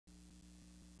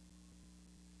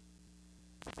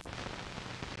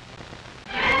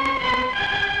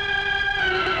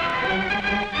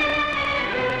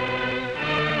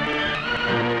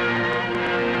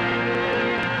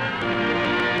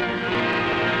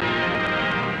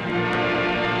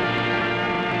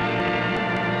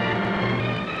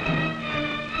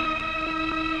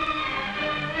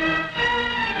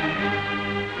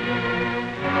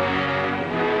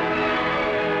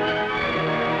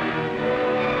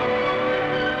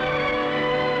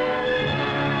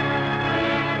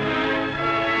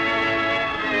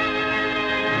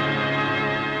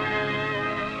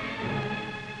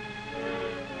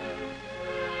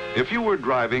If you were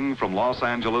driving from Los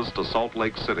Angeles to Salt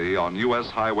Lake City on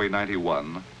US Highway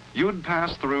 91, you'd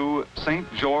pass through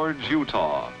St. George,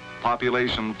 Utah,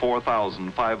 population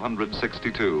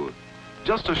 4,562,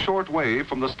 just a short way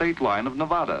from the state line of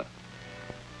Nevada.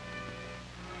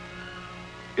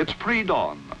 It's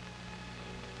pre-dawn,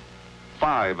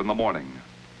 5 in the morning.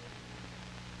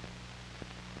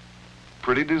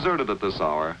 Pretty deserted at this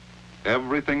hour.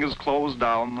 Everything is closed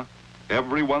down.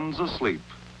 Everyone's asleep.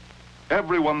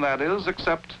 Everyone, that is,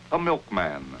 except a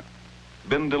milkman.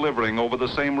 Been delivering over the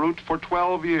same route for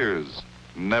 12 years.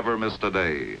 Never missed a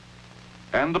day.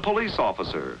 And a police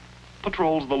officer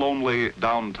patrols the lonely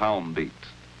downtown beat.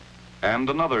 And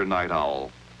another night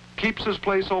owl keeps his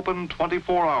place open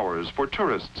 24 hours for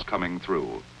tourists coming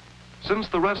through. Since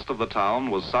the rest of the town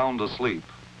was sound asleep,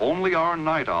 only our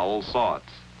night owl saw it,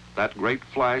 that great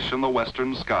flash in the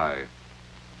western sky.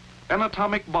 An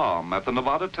atomic bomb at the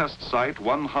Nevada test site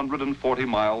 140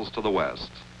 miles to the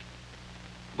west.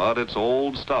 But it's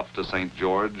old stuff to St.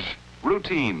 George.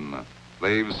 Routine.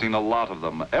 They've seen a lot of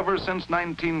them ever since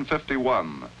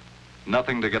 1951.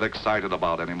 Nothing to get excited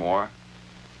about anymore.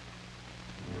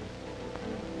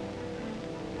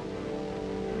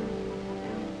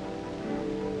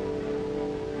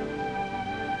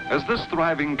 As this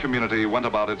thriving community went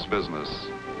about its business,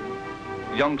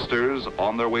 youngsters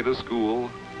on their way to school,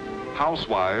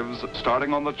 housewives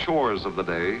starting on the chores of the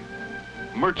day,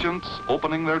 merchants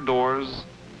opening their doors,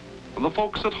 the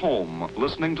folks at home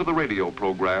listening to the radio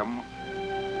program.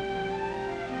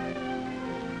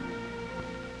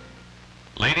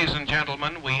 Ladies and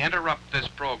gentlemen, we interrupt this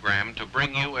program to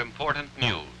bring you important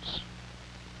news.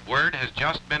 Word has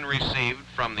just been received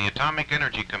from the Atomic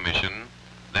Energy Commission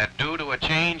that due to a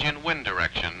change in wind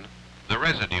direction, the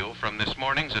residue from this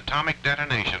morning's atomic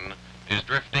detonation is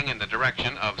drifting in the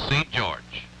direction of St.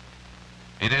 George.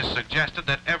 It is suggested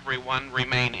that everyone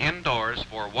remain indoors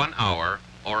for 1 hour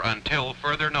or until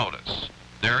further notice.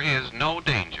 There is no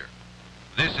danger.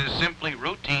 This is simply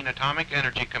routine Atomic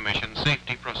Energy Commission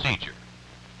safety procedure.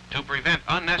 To prevent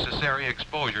unnecessary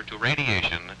exposure to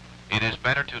radiation, it is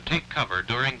better to take cover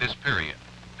during this period.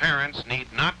 Parents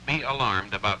need not be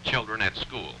alarmed about children at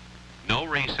school. No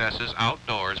recesses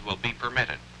outdoors will be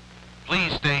permitted.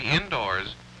 Please stay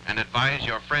indoors and advise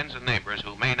your friends and neighbors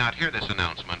who may not hear this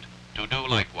announcement to do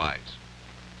likewise.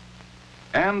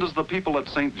 And as the people at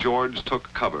St. George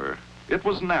took cover, it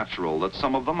was natural that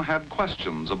some of them had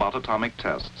questions about atomic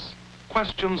tests.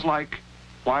 Questions like,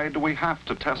 why do we have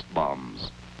to test bombs?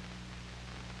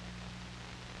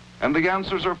 And the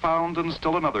answers are found in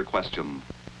still another question,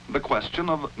 the question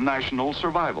of national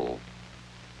survival.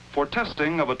 For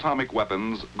testing of atomic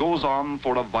weapons goes on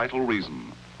for a vital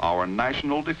reason, our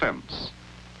national defense.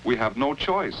 We have no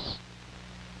choice.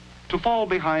 To fall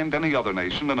behind any other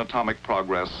nation in atomic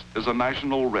progress is a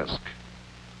national risk.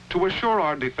 To assure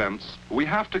our defense, we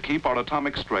have to keep our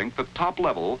atomic strength at top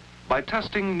level by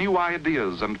testing new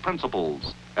ideas and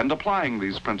principles and applying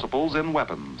these principles in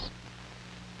weapons.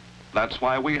 That's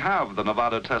why we have the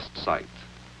Nevada test site.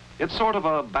 It's sort of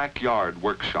a backyard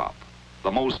workshop,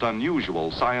 the most unusual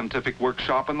scientific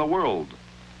workshop in the world.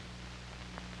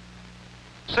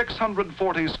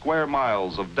 640 square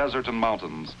miles of desert and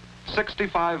mountains,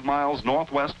 65 miles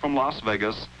northwest from Las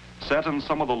Vegas, set in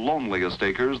some of the loneliest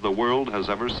acres the world has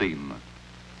ever seen.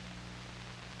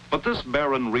 But this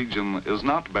barren region is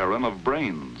not barren of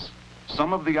brains.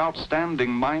 Some of the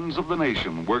outstanding minds of the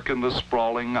nation work in this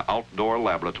sprawling outdoor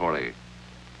laboratory.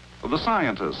 The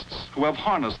scientists who have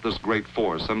harnessed this great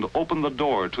force and opened the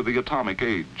door to the atomic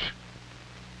age.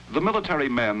 The military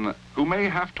men who may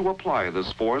have to apply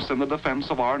this force in the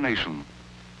defense of our nation.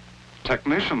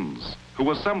 Technicians who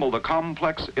assemble the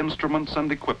complex instruments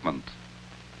and equipment.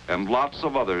 And lots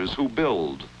of others who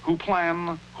build, who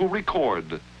plan, who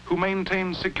record, who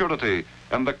maintain security,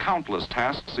 and the countless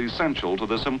tasks essential to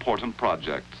this important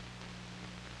project.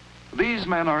 These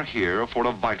men are here for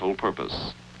a vital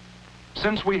purpose.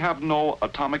 Since we have no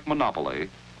atomic monopoly,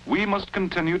 we must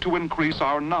continue to increase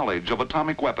our knowledge of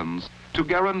atomic weapons to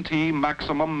guarantee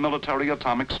maximum military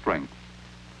atomic strength.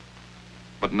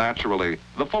 But naturally,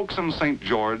 the folks in St.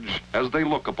 George, as they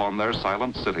look upon their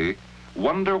silent city,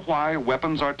 wonder why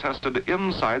weapons are tested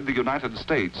inside the United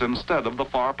States instead of the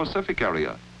far Pacific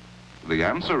area. The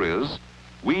answer is,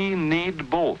 we need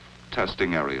both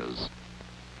testing areas.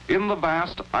 In the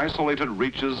vast, isolated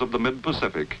reaches of the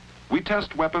mid-Pacific, we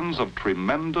test weapons of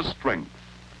tremendous strength.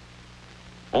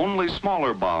 Only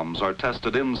smaller bombs are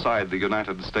tested inside the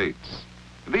United States.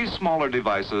 These smaller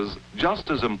devices, just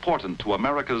as important to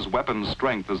America's weapons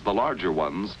strength as the larger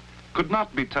ones, could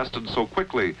not be tested so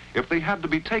quickly if they had to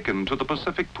be taken to the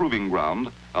Pacific Proving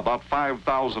Ground about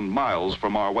 5,000 miles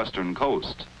from our western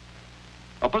coast.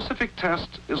 A Pacific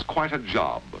test is quite a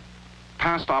job.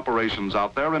 Past operations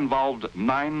out there involved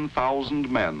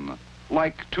 9,000 men,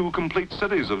 like 2 complete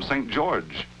cities of St.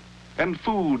 George, and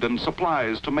food and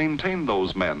supplies to maintain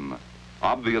those men.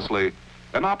 Obviously,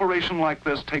 an operation like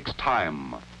this takes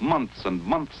time, months and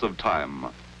months of time,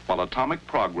 while atomic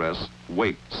progress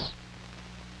waits.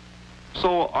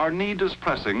 So our need is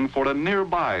pressing for a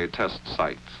nearby test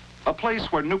site, a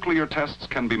place where nuclear tests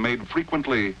can be made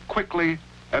frequently, quickly,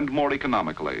 and more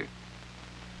economically.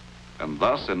 And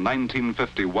thus, in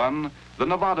 1951, the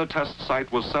Nevada test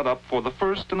site was set up for the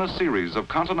first in a series of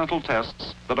continental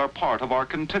tests that are part of our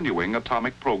continuing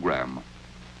atomic program.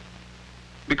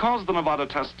 Because the Nevada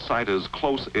test site is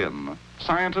close in,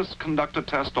 scientists conduct a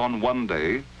test on one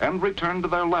day and return to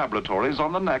their laboratories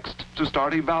on the next to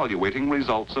start evaluating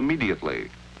results immediately.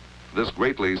 This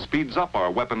greatly speeds up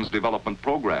our weapons development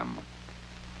program.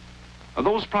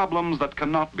 Those problems that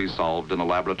cannot be solved in a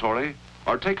laboratory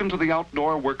are taken to the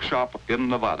outdoor workshop in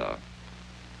Nevada.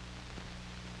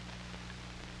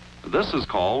 This is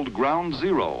called Ground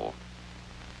Zero.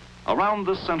 Around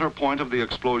this center point of the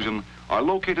explosion are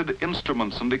located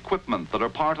instruments and equipment that are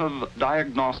part of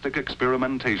diagnostic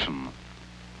experimentation,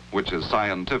 which is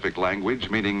scientific language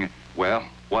meaning, well,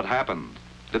 what happened?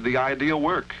 Did the idea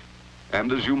work?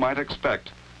 And as you might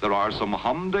expect, there are some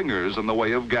humdingers in the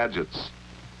way of gadgets.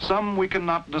 Some we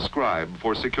cannot describe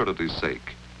for security's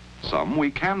sake. Some we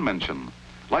can mention,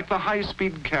 like the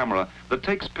high-speed camera that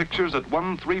takes pictures at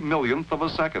 1/3 of a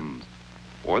second,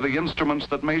 or the instruments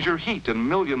that measure heat in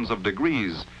millions of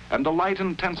degrees and a light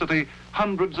intensity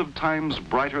hundreds of times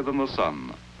brighter than the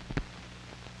sun.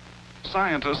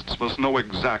 Scientists must know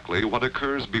exactly what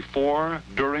occurs before,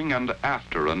 during, and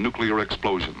after a nuclear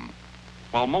explosion.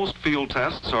 While most field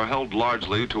tests are held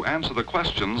largely to answer the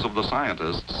questions of the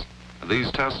scientists,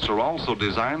 these tests are also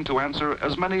designed to answer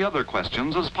as many other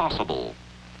questions as possible.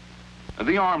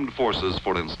 The armed forces,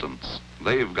 for instance,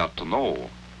 they've got to know.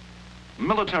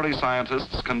 Military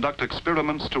scientists conduct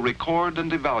experiments to record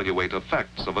and evaluate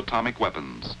effects of atomic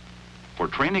weapons. For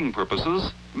training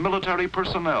purposes, military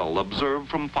personnel observe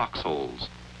from foxholes.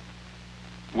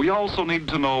 We also need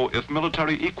to know if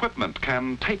military equipment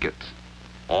can take it.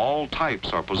 All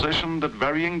types are positioned at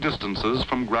varying distances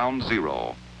from ground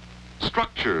zero.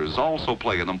 Structures also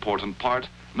play an important part,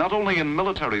 not only in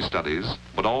military studies,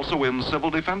 but also in civil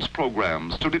defense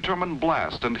programs to determine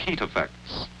blast and heat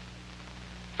effects.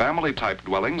 Family-type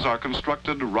dwellings are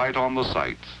constructed right on the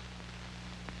site.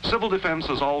 Civil defense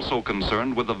is also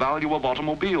concerned with the value of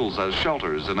automobiles as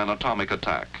shelters in an atomic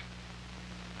attack.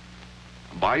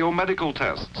 Biomedical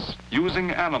tests,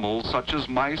 using animals such as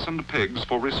mice and pigs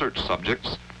for research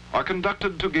subjects, are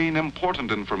conducted to gain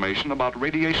important information about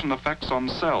radiation effects on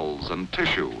cells and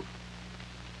tissue.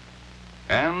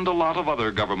 And a lot of other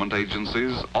government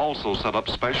agencies also set up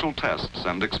special tests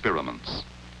and experiments.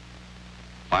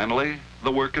 Finally,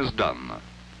 the work is done.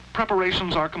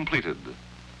 Preparations are completed.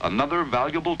 Another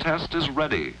valuable test is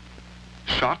ready.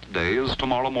 Shot day is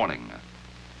tomorrow morning.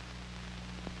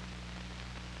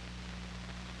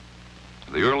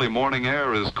 The early morning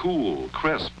air is cool,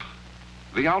 crisp.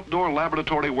 The outdoor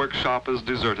laboratory workshop is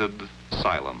deserted,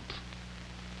 silent.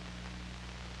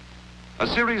 A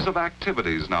series of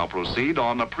activities now proceed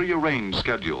on a prearranged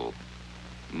schedule.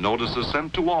 Notice is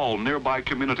sent to all nearby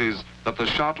communities that the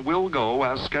shot will go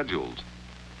as scheduled.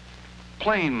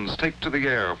 Planes take to the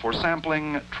air for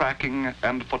sampling, tracking,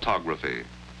 and photography.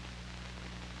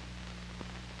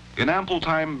 In ample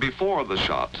time before the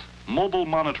shot, mobile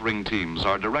monitoring teams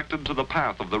are directed to the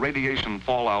path of the radiation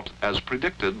fallout as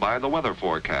predicted by the weather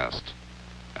forecast.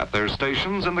 At their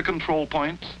stations in the control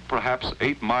point, perhaps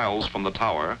 8 miles from the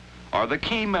tower, are the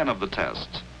key men of the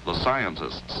test, the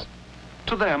scientists.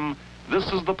 To them,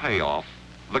 this is the payoff,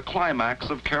 the climax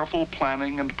of careful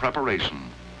planning and preparation.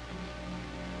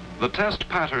 The test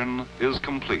pattern is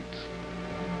complete.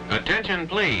 Attention,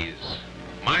 please.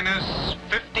 Minus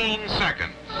 15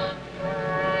 seconds.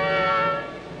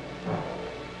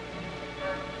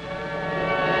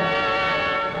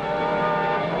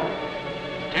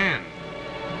 10,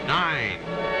 9,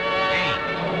 8,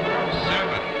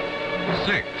 7,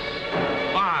 6,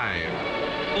 5,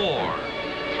 4,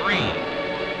 3,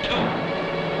 2,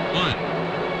 1.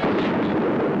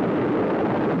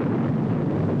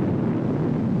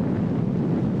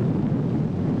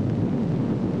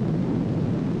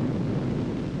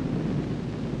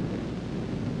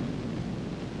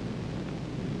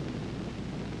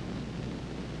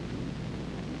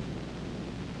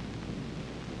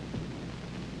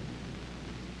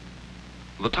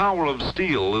 The tower of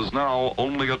steel is now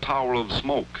only a tower of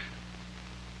smoke.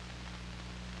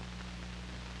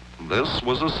 This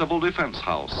was a civil defense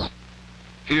house.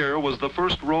 Here was the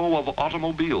first row of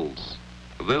automobiles.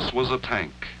 This was a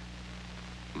tank.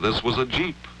 This was a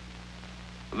jeep.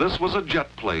 This was a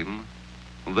jet plane.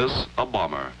 This a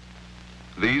bomber.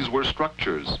 These were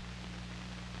structures.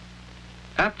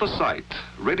 At the site,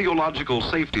 radiological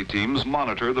safety teams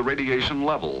monitor the radiation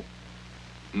level.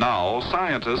 Now,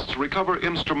 scientists recover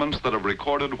instruments that have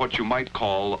recorded what you might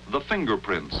call the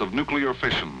fingerprints of nuclear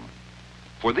fission.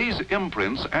 For these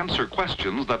imprints answer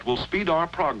questions that will speed our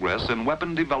progress in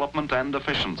weapon development and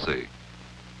efficiency.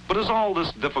 But is all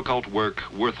this difficult work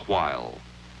worthwhile?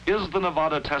 Is the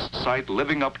Nevada test site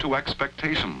living up to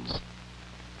expectations?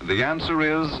 The answer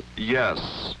is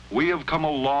yes. We have come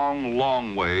a long,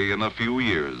 long way in a few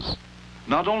years.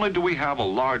 Not only do we have a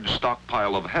large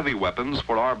stockpile of heavy weapons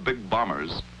for our big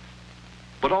bombers,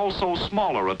 but also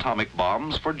smaller atomic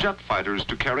bombs for jet fighters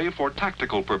to carry for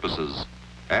tactical purposes,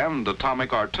 and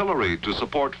atomic artillery to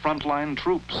support frontline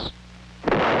troops.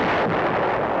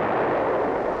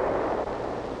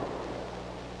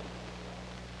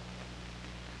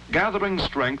 Gathering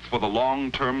strength for the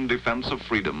long-term defense of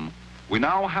freedom, we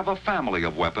now have a family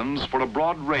of weapons for a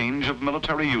broad range of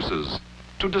military uses,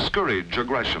 to discourage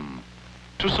aggression,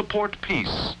 to support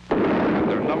peace, and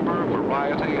their number,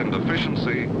 variety, and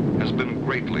efficiency has been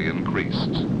greatly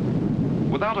increased.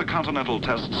 Without a continental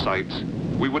test site,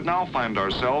 we would now find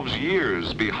ourselves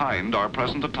years behind our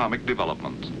present atomic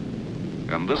development.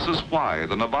 And this is why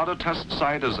the Nevada test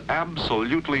site is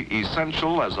absolutely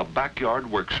essential as a backyard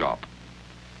workshop.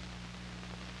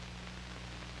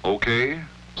 Okay,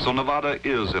 so Nevada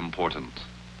is important.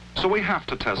 So we have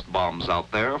to test bombs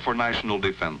out there for national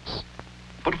defense.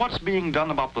 But what's being done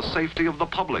about the safety of the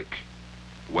public?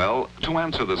 Well, to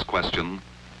answer this question,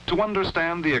 to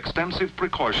understand the extensive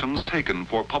precautions taken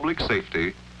for public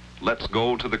safety, let's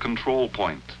go to the control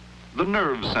point, the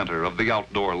nerve center of the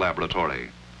outdoor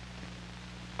laboratory.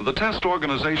 The test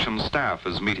organization staff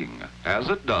is meeting, as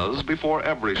it does before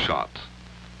every shot.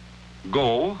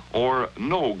 Go or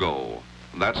no go?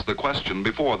 That's the question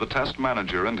before the test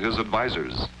manager and his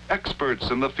advisors, experts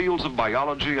in the fields of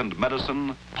biology and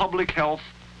medicine, public health,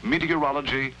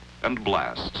 meteorology, and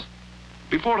blast.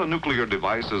 Before a nuclear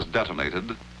device is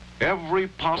detonated, every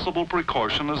possible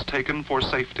precaution is taken for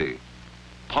safety.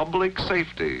 Public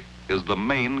safety is the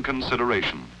main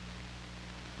consideration.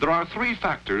 There are three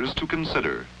factors to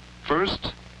consider.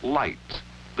 First, light.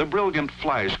 The brilliant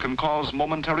flash can cause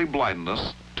momentary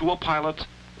blindness to a pilot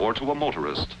or to a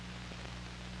motorist.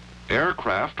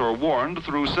 Aircraft are warned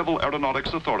through Civil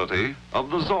Aeronautics Authority of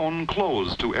the zone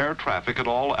closed to air traffic at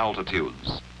all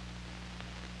altitudes.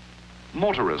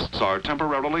 Motorists are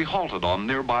temporarily halted on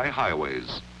nearby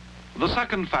highways. The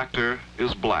second factor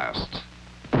is blast.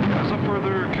 As a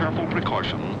further careful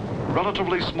precaution,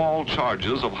 relatively small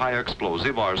charges of high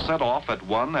explosive are set off at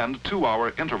 1 and 2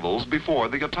 hour intervals before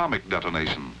the atomic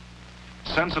detonation.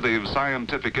 Sensitive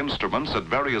scientific instruments at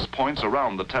various points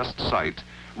around the test site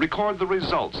record the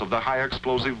results of the high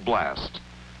explosive blast,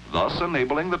 thus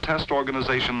enabling the test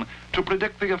organization to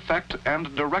predict the effect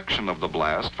and direction of the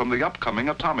blast from the upcoming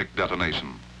atomic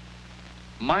detonation.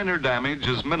 Minor damage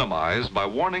is minimized by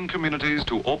warning communities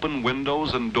to open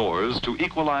windows and doors to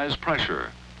equalize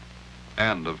pressure.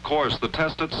 And of course, the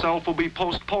test itself will be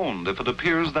postponed if it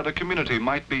appears that a community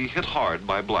might be hit hard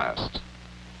by blast.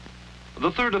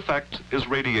 The third effect is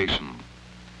radiation.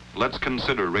 Let's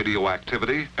consider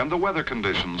radioactivity and the weather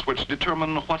conditions which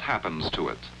determine what happens to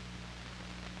it.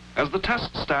 As the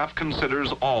test staff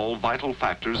considers all vital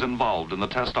factors involved in the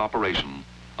test operation,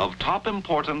 of top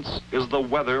importance is the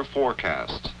weather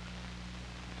forecast.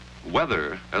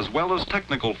 Weather, as well as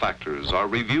technical factors, are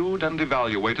reviewed and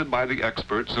evaluated by the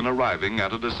experts in arriving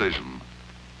at a decision.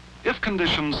 If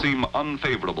conditions seem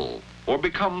unfavorable or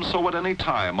become so at any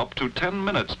time up to 10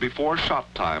 minutes before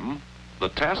shot time, the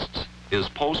test is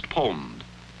postponed.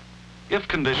 If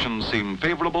conditions seem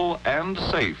favorable and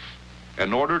safe,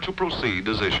 an order to proceed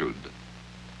is issued.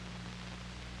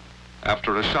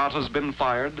 After a shot has been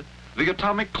fired, the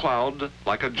atomic cloud,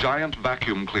 like a giant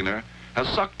vacuum cleaner, has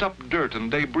sucked up dirt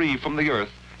and debris from the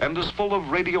Earth and is full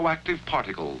of radioactive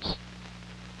particles.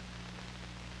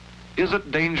 Is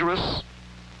it dangerous?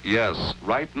 Yes,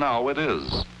 right now it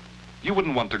is. You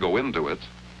wouldn't want to go into it,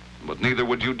 but neither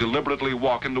would you deliberately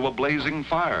walk into a blazing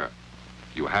fire.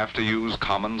 You have to use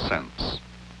common sense.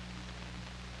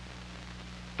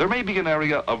 There may be an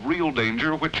area of real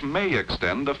danger which may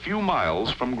extend a few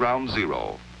miles from ground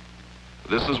zero.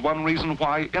 This is one reason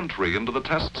why entry into the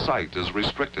test site is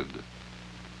restricted.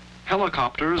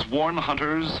 Helicopters warn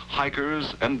hunters,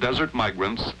 hikers, and desert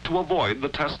migrants to avoid the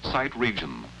test site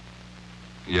region.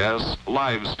 Yes,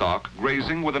 livestock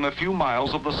grazing within a few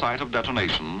miles of the site of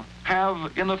detonation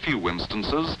have, in a few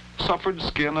instances, suffered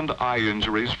skin and eye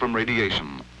injuries from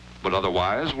radiation, but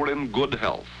otherwise were in good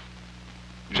health.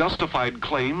 Justified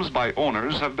claims by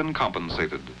owners have been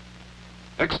compensated.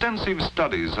 Extensive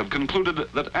studies have concluded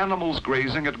that animals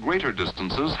grazing at greater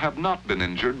distances have not been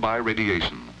injured by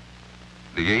radiation.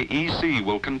 The AEC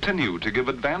will continue to give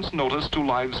advance notice to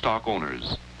livestock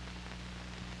owners.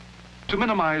 To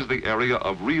minimize the area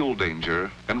of real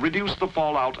danger and reduce the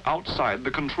fallout outside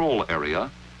the control area,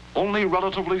 only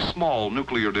relatively small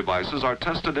nuclear devices are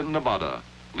tested in Nevada,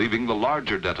 leaving the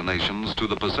larger detonations to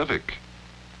the Pacific.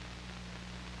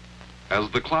 As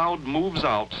the cloud moves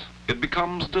out, it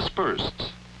becomes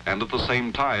dispersed, and at the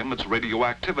same time its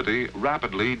radioactivity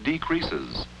rapidly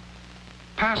decreases.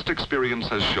 Past experience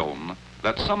has shown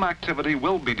that some activity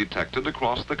will be detected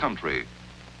across the country.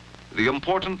 The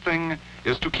important thing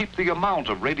is to keep the amount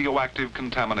of radioactive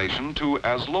contamination to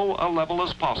as low a level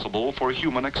as possible for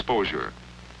human exposure.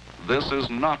 This is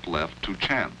not left to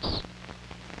chance.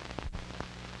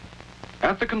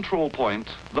 At the control point,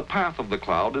 the path of the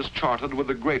cloud is charted with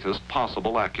the greatest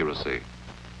possible accuracy.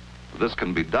 This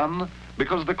can be done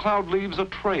because the cloud leaves a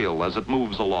trail as it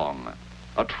moves along,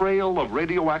 a trail of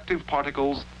radioactive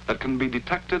particles that can be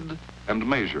detected and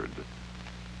measured.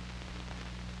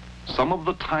 Some of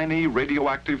the tiny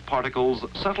radioactive particles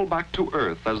settle back to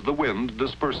Earth as the wind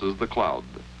disperses the cloud.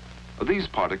 These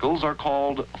particles are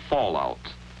called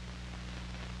fallout.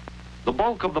 The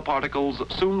bulk of the particles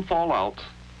soon fall out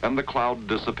and the cloud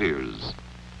disappears.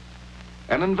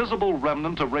 An invisible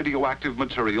remnant of radioactive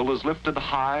material is lifted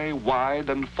high, wide,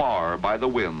 and far by the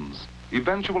winds,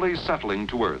 eventually settling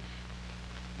to Earth.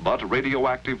 But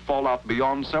radioactive fallout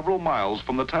beyond several miles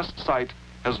from the test site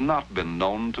has not been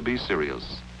known to be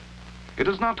serious. It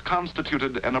has not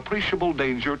constituted an appreciable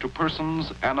danger to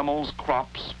persons, animals,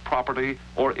 crops, property,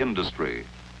 or industry.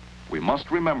 We must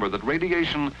remember that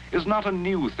radiation is not a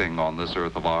new thing on this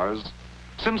Earth of ours.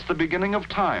 Since the beginning of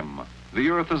time, the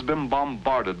Earth has been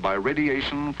bombarded by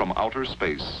radiation from outer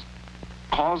space.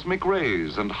 Cosmic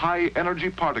rays and high-energy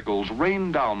particles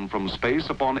rain down from space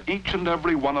upon each and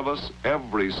every one of us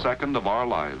every second of our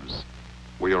lives.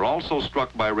 We are also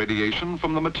struck by radiation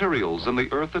from the materials in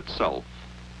the Earth itself.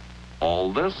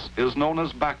 All this is known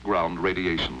as background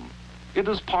radiation. It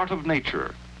is part of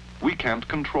nature. We can't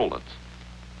control it.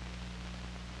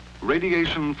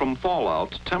 Radiation from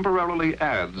fallout temporarily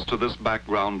adds to this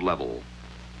background level.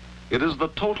 It is the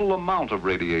total amount of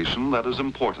radiation that is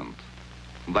important.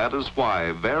 That is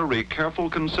why very careful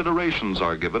considerations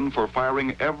are given for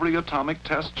firing every atomic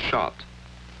test shot,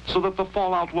 so that the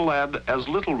fallout will add as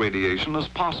little radiation as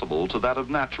possible to that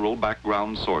of natural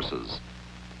background sources.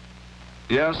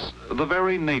 Yes, the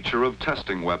very nature of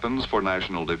testing weapons for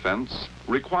national defense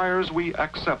requires we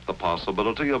accept the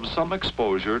possibility of some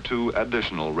exposure to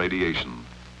additional radiation.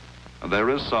 There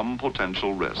is some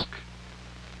potential risk.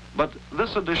 But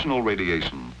this additional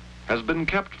radiation has been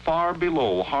kept far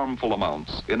below harmful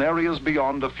amounts in areas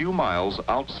beyond a few miles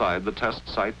outside the test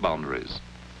site boundaries.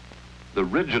 The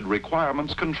rigid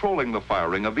requirements controlling the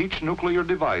firing of each nuclear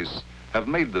device have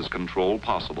made this control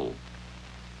possible.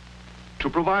 To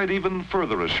provide even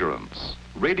further assurance,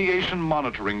 radiation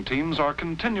monitoring teams are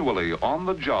continually on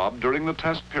the job during the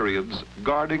test periods,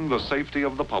 guarding the safety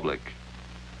of the public.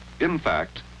 In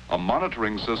fact, a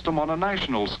monitoring system on a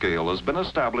national scale has been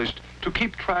established to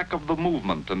keep track of the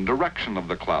movement and direction of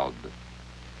the cloud.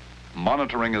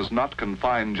 Monitoring is not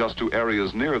confined just to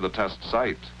areas near the test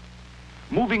site.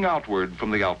 Moving outward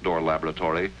from the outdoor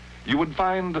laboratory, you would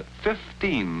find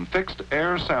 15 fixed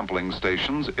air sampling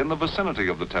stations in the vicinity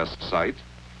of the test site,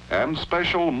 and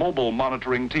special mobile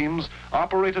monitoring teams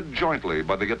operated jointly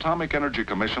by the Atomic Energy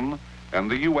Commission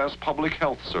and the U.S. Public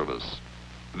Health Service.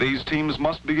 These teams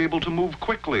must be able to move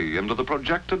quickly into the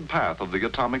projected path of the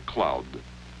atomic cloud.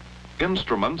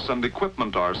 Instruments and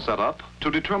equipment are set up to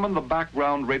determine the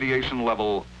background radiation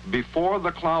level before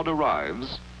the cloud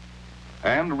arrives,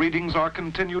 and readings are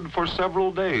continued for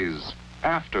several days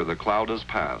after the cloud has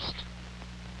passed.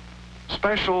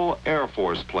 Special Air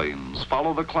Force planes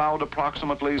follow the cloud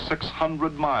approximately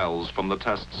 600 miles from the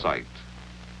test site.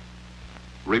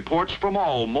 Reports from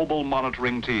all mobile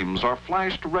monitoring teams are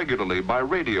flashed regularly by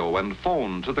radio and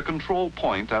phone to the control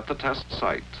point at the test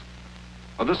site.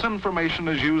 This information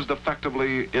is used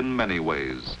effectively in many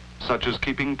ways, such as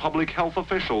keeping public health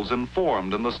officials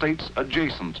informed in the states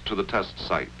adjacent to the test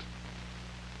site.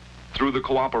 Through the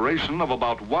cooperation of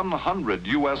about 100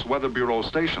 U.S. Weather Bureau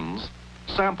stations,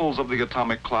 Samples of the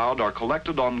atomic cloud are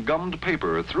collected on gummed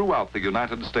paper throughout the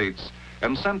United States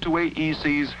and sent to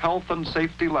AEC's Health and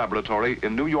Safety Laboratory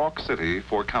in New York City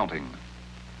for counting.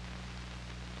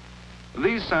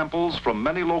 These samples from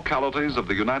many localities of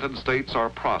the United States are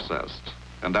processed,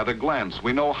 and at a glance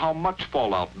we know how much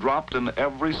fallout dropped in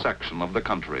every section of the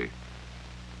country.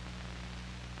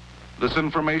 This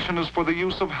information is for the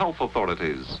use of health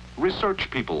authorities, research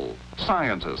people,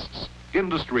 scientists,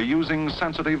 industry using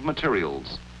sensitive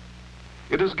materials.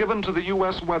 It is given to the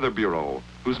U.S. Weather Bureau,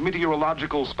 whose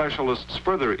meteorological specialists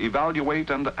further evaluate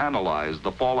and analyze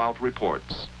the fallout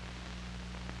reports.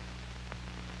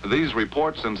 These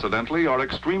reports, incidentally, are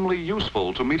extremely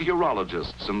useful to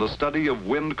meteorologists in the study of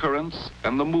wind currents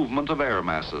and the movement of air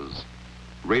masses.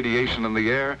 Radiation in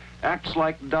the air acts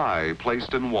like dye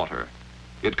placed in water.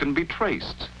 It can be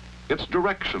traced. Its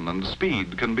direction and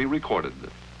speed can be recorded.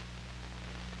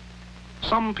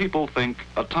 Some people think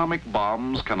atomic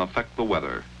bombs can affect the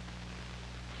weather.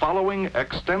 Following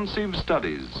extensive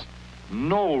studies,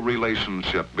 no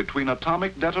relationship between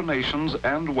atomic detonations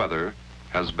and weather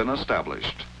has been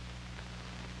established.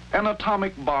 An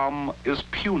atomic bomb is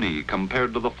puny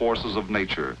compared to the forces of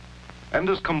nature and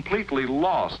is completely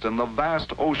lost in the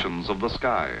vast oceans of the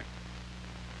sky.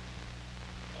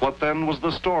 What then was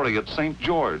the story at St.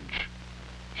 George?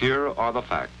 Here are the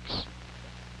facts.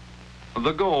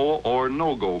 The go or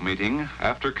no-go meeting,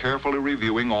 after carefully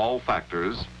reviewing all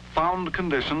factors, found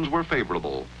conditions were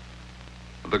favorable.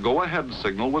 The go-ahead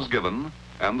signal was given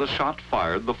and the shot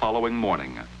fired the following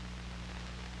morning.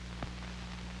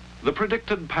 The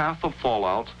predicted path of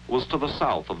fallout was to the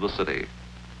south of the city.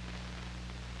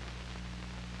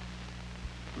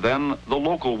 Then the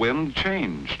local wind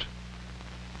changed.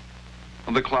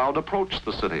 The cloud approached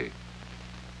the city.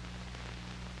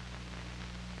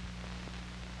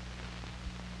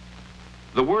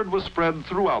 The word was spread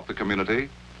throughout the community,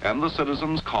 and the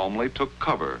citizens calmly took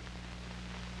cover.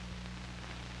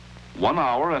 1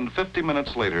 hour and 50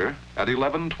 minutes later, at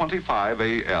 11:25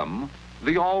 a.m.,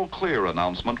 the all-clear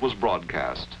announcement was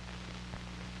broadcast.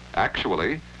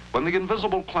 Actually, when the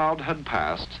invisible cloud had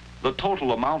passed, the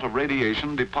total amount of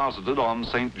radiation deposited on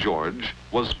St. George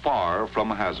was far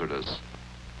from hazardous.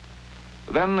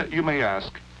 Then you may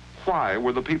ask, why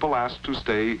were the people asked to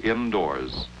stay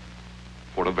indoors?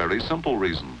 For a very simple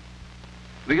reason.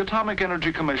 The Atomic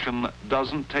Energy Commission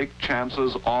doesn't take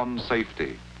chances on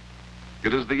safety.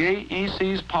 It is the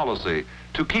AEC's policy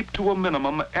to keep to a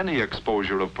minimum any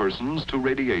exposure of persons to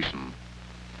radiation.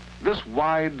 This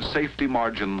wide safety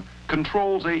margin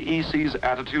controls AEC's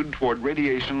attitude toward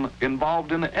radiation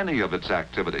involved in any of its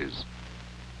activities.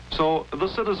 So the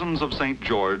citizens of St.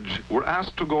 George were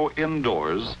asked to go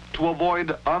indoors to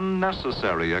avoid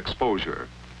unnecessary exposure.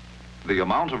 The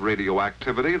amount of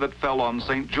radioactivity that fell on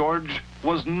St. George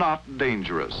was not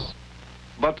dangerous.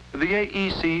 But the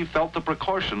AEC felt the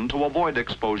precaution to avoid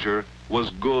exposure was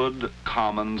good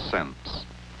common sense.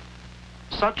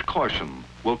 Such caution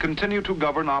will continue to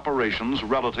govern operations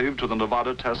relative to the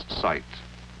Nevada test site.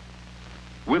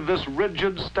 With this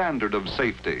rigid standard of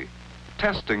safety,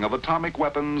 testing of atomic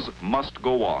weapons must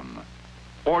go on.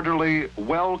 Orderly,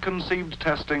 well-conceived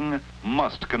testing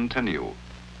must continue.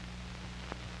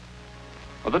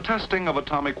 The testing of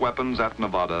atomic weapons at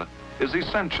Nevada is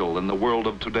essential in the world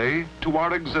of today to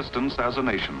our existence as a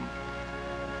nation.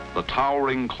 The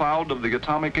towering cloud of the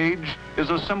atomic age is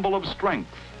a symbol of strength,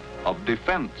 of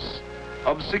defense,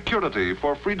 of security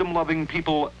for freedom-loving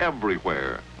people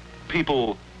everywhere,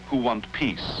 people who want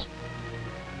peace.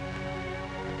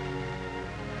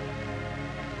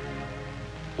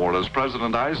 For as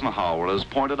President Eisenhower has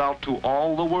pointed out to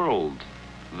all the world,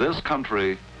 this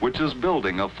country, which is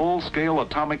building a full-scale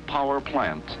atomic power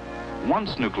plant,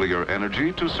 wants nuclear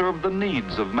energy to serve the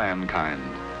needs of mankind,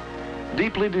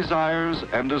 deeply desires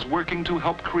and is working to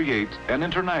help create an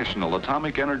international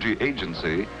atomic energy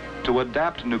agency to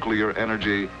adapt nuclear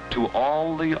energy to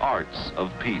all the arts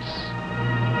of peace.